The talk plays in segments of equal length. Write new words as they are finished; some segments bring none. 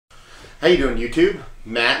How you doing, YouTube?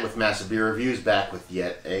 Matt with Massive Beer Reviews back with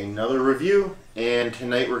yet another review, and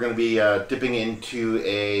tonight we're going to be dipping into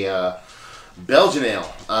a Belgian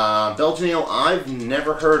ale. Belgian ale I've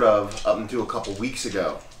never heard of up until a couple weeks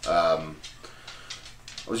ago. I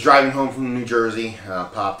was driving home from New Jersey,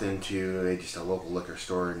 popped into just a local liquor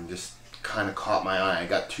store, and just kind of caught my eye. I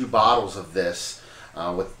got two bottles of this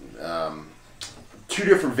with two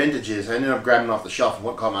different vintages. I ended up grabbing off the shelf, and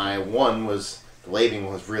what caught my eye, one was the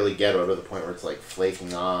labeling was really ghetto to the point where it's like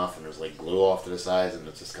flaking off and there's like glue off to the sides and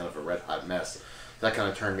it's just kind of a red hot mess. That kind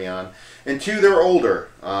of turned me on. And two, they're older.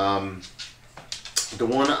 The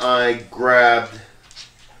one I grabbed,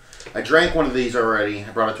 I drank one of these already. I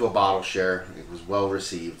brought it to a bottle share. It was well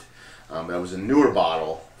received. It was a newer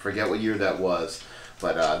bottle. Forget what year that was.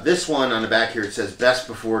 But this one on the back here, it says best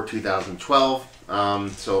before 2012.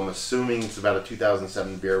 So I'm assuming it's about a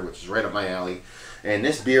 2007 beer, which is right up my alley. And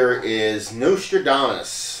this beer is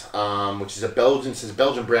Nostradamus, which is a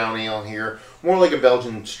Belgian brown ale here. More like a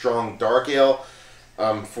Belgian strong dark ale.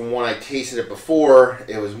 From when I tasted it before,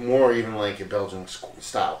 it was more even like a Belgian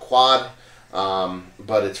style quad.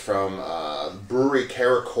 But it's from Brewery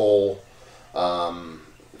Caracole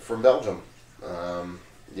from Belgium.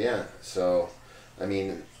 Yeah, so, I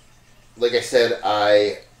mean, like I said,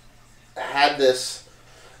 I had this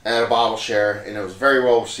at a bottle share, and it was very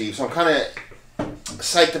well received. So I'm kind of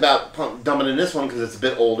psyched about dumping in this one because it's a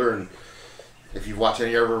bit older, and if you've watched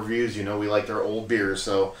any of our reviews, you know we like their old beers.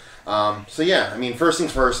 So, so yeah, I mean, first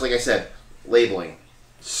things first, like I said, labeling,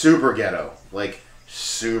 super ghetto, like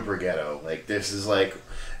super ghetto. Like this is like,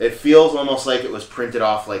 it feels almost like it was printed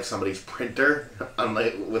off like somebody's printer on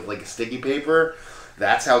with like a sticky paper.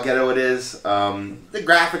 That's how ghetto it is. The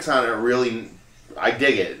graphics on it are really, I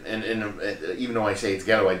dig it, and even though I say it's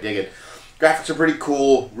ghetto, I dig it. Graphics are pretty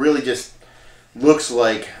cool. Really just looks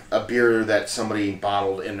like a beer that somebody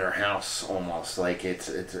bottled in their house almost. Like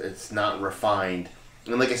it's not refined,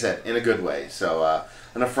 and like I said, in a good way. So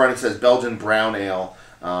on the front it says Belgian brown ale.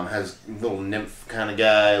 Has a little nymph kind of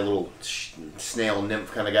guy, a little snail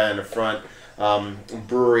nymph kind of guy in the front.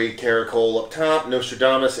 Brewery Caracole up top,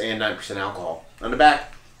 Nostradamus, and 9% alcohol. On the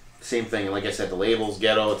back, same thing. And like I said, the label's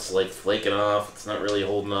ghetto. It's like flaking off. It's not really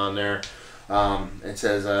holding on there. It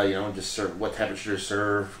says, you know, just serve, what temperature to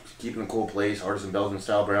serve, keep in a cool place, artisan Belgian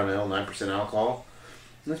style brown ale, 9% alcohol.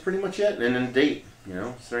 And that's pretty much it. And then the date, you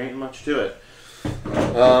know, so there ain't much to it.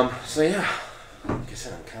 So yeah, like I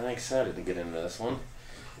said, I'm kind of excited to get into this one.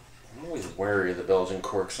 I'm always wary of the Belgian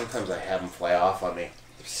corks. Sometimes I have them fly off on me.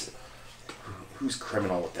 Who's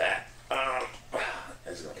criminal with that?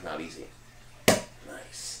 That's gonna come out easy.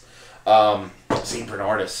 Nice. St.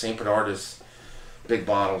 Bernardus. Big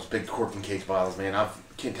bottles, big cork and cage bottles, man. I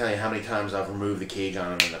can't tell you how many times I've removed the cage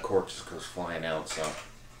on them and the cork just goes flying out, so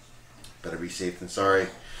better be safe than sorry.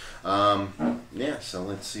 Yeah, so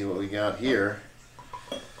let's see what we got here.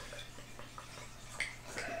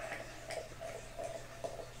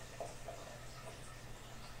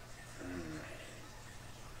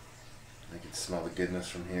 I can smell the goodness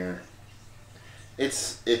from here.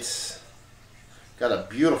 It's got a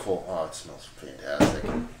beautiful, oh, it smells fantastic.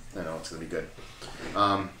 I know it's going to be good.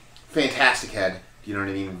 Fantastic head. You know what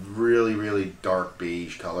I mean? Really, really dark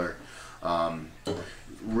beige color.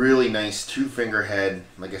 Really nice two-finger head.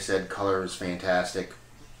 Like I said, color is fantastic.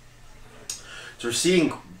 It's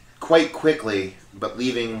receding quite quickly, but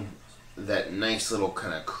leaving that nice little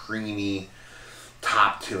kind of creamy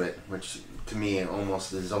top to it, which to me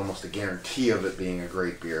is almost a guarantee of it being a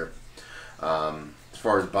great beer. As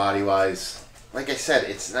far as body-wise, like I said,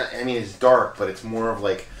 it's not. I mean, it's dark, but it's more of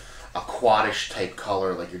like a quadish type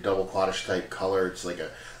color, like your double quadish type color. It's like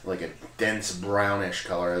a dense brownish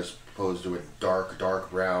color as opposed to a dark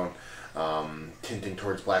brown tinting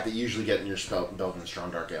towards black that you usually get in your Belgian strong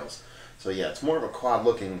dark ales. So yeah, it's more of a quad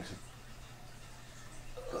looking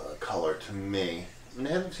color to me. And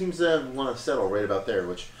the head seems to want to settle right about there,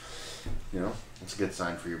 which, you know, it's a good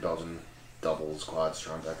sign for your Belgian doubles, quads,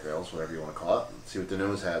 strong dark ales, whatever you want to call it. Let's see what the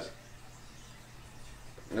nose has.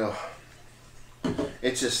 No.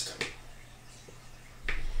 It's just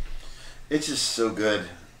so good.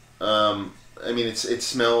 I mean, it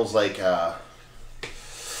smells like,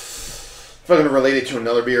 if I'm going to relate it to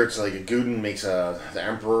another beer, it's like a Guden makes the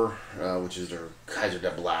Emperor, which is their Kaiser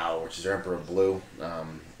de Blau, which is their Emperor Blue,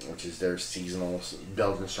 which is their seasonal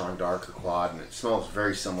Belgian strong dark or quad, and it smells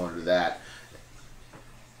very similar to that.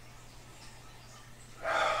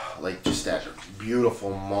 Like just that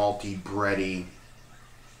beautiful malty, bready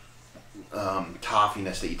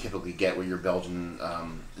toffiness that you typically get with your Belgian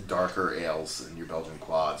darker ales and your Belgian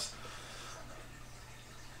quads.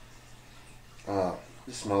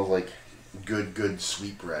 This smells like good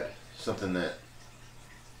sweet bread. something that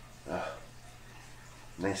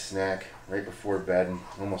nice snack right before bed,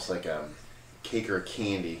 almost like a cake or a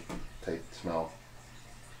candy type smell.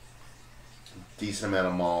 Decent amount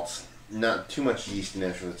of malts, not too much yeast in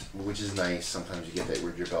it, which is nice. Sometimes you get that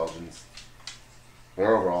with your Belgians. But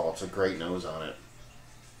overall, it's a great nose on it.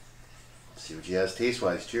 Let's see what she has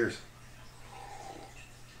taste-wise. Cheers.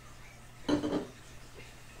 That's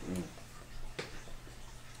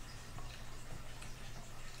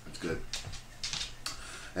good.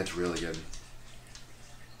 That's really good.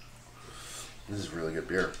 This is really good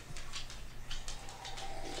beer.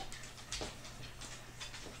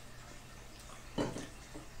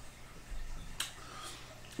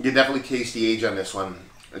 You can definitely taste the age on this one.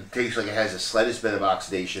 It tastes like it has the slightest bit of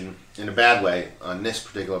oxidation, in a bad way, on this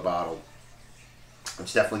particular bottle.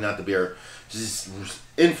 It's definitely not the beer. It's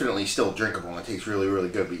infinitely still drinkable, and it tastes really, really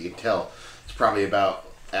good, but you can tell it's probably about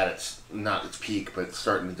at its, not its peak, but it's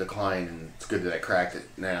starting to decline, and it's good that I cracked it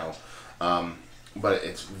now. But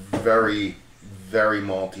it's very, very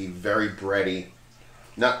malty, very bready.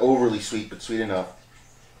 Not overly sweet, but sweet enough.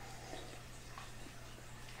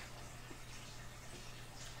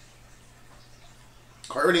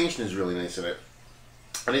 Carbonation is really nice in it.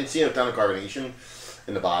 I didn't see a ton of carbonation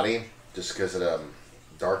in the body just because of the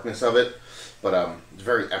darkness of it, but it's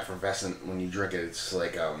very effervescent when you drink it. It's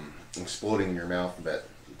like exploding in your mouth a bit,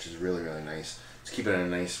 which is really, really nice. It's keeping a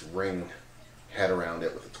nice ring head around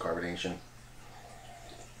it with its carbonation.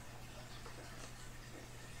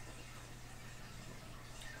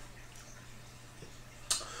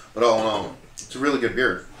 But all in all, it's a really good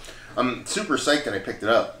beer. I'm super psyched that I picked it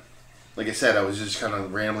up. Like I said, I was just kind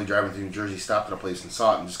of randomly driving through New Jersey, stopped at a place and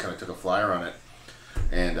saw it, and just kind of took a flyer on it.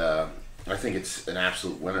 And I think it's an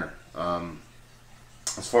absolute winner.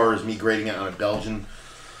 As far as me grading it on a Belgian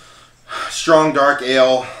strong dark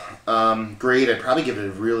ale grade, I'd probably give it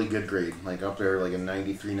a really good grade, like up there, like a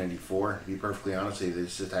 93, 94. To be perfectly honest with you,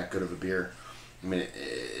 it's just that good of a beer. I mean,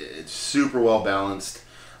 it's super well balanced.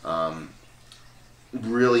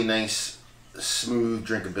 Really nice, smooth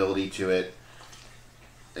drinkability to it.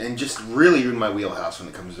 And just really in my wheelhouse when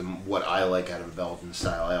it comes to what I like out of a Belgian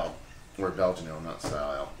style ale. Or Belgian ale, not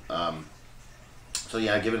style ale. So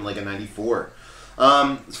yeah, I give it like a 94.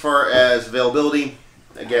 As far as availability,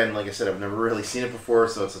 again, like I said, I've never really seen it before,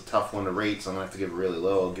 so it's a tough one to rate, so I'm going to have to give it really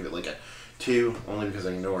low. I'll give it like a 2, only because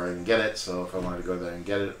I know where I can get it, so if I wanted to go there and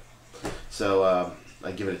get it. So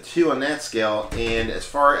I give it a 2 on that scale, and as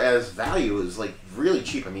far as value, is like really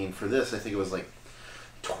cheap. I mean, for this, I think it was like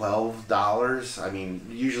 $12. I mean,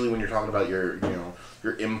 usually when you're talking about your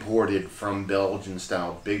imported from Belgian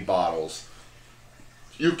style big bottles,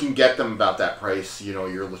 you can get them about that price. You know,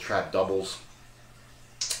 your La Trappe doubles,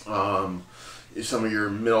 some of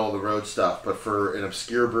your middle of the road stuff. But for an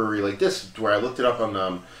obscure brewery like this, where I looked it up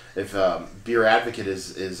on if Beer Advocate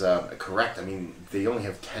is correct, I mean, they only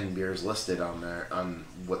have 10 beers listed on there on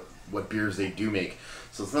what beers they do make.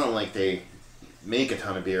 So it's not like they make a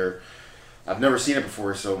ton of beer. I've never seen it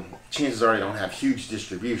before, so chances are I don't have huge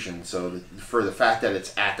distribution. So for the fact that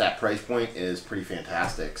it's at that price point is pretty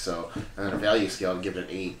fantastic. So on a value scale, I'd give it an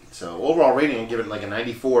 8. So overall rating, I'll give it like a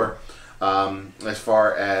 94. As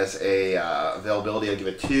far as a availability, I'll give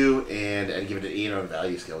it 2, and I'd give it an 8 on a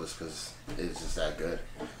value scale just because it's just that good.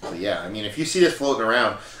 So yeah, I mean, if you see this floating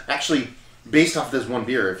around, actually, based off this one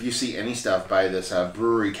beer, if you see any stuff by this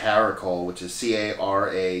brewery Caracole, which is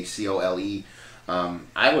Caracole,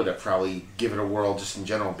 I would have probably given it a whirl just in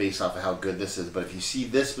general based off of how good this is. But if you see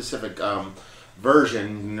this specific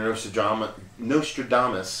version,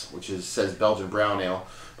 Nostradamus, which says Belgian brown ale,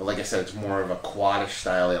 but like I said, it's more of a quadish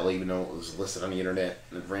style ale, even though it was listed on the internet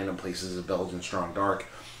at random places as Belgian strong dark.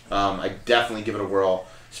 I definitely give it a whirl,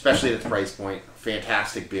 especially at its price point.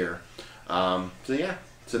 Fantastic beer. So yeah,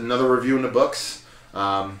 it's another review in the books.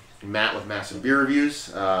 Matt with Massive Beer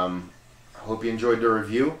Reviews. I hope you enjoyed the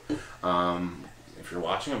review. If you're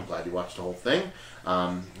watching, I'm glad you watched the whole thing.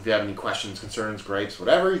 If you have any questions, concerns, gripes,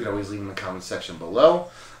 whatever, you can always leave them in the comments section below.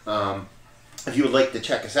 If you would like to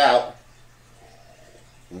check us out,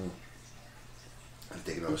 I'll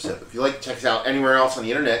take another sip. If you'd like to check us out anywhere else on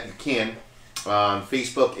the internet, you can.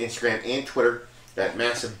 Facebook, Instagram, and Twitter at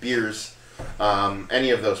Massive Beers.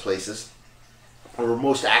 Any of those places. We're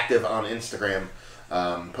most active on Instagram.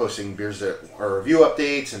 Posting beers that are review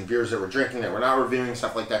updates and beers that we're drinking that we're not reviewing,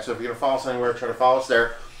 stuff like that. So if you're going to follow us anywhere, try to follow us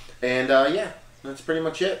there. And yeah, that's pretty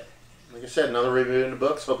much it. Like I said, another review in the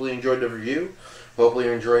books. Hopefully you enjoyed the review. Hopefully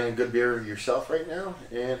you're enjoying a good beer yourself right now.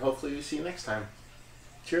 And hopefully we see you next time.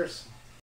 Cheers.